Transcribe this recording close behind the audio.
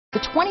The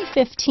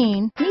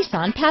 2015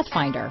 Nissan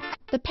Pathfinder.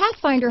 The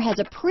Pathfinder has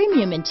a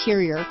premium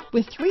interior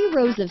with 3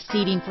 rows of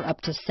seating for up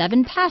to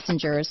 7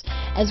 passengers,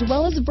 as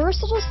well as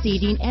versatile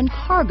seating and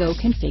cargo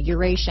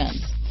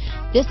configurations.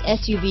 This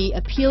SUV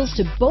appeals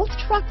to both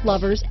truck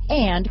lovers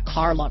and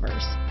car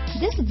lovers.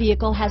 This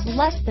vehicle has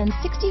less than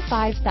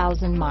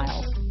 65,000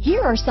 miles.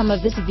 Here are some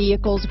of this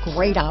vehicle's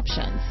great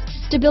options: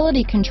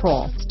 stability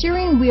control,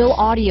 steering wheel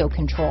audio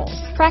controls,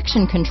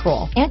 traction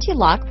control,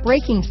 anti-lock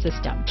braking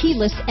system,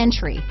 keyless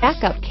entry,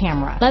 backup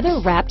camera,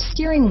 leather-wrapped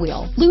steering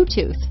wheel,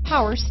 Bluetooth,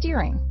 power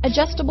steering,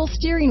 adjustable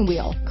steering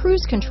wheel,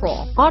 cruise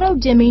control,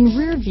 auto-dimming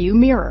rear view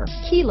mirror,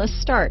 keyless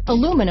start,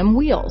 aluminum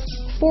wheels,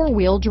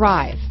 4-wheel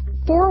drive,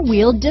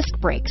 4-wheel disc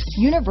brakes,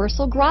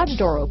 universal garage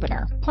door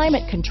opener,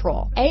 climate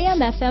control,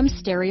 AM/FM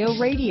stereo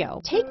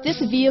radio. Take this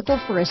vehicle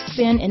for a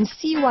spin and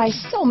see why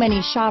so many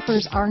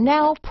shoppers are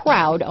now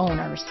proud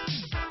owners.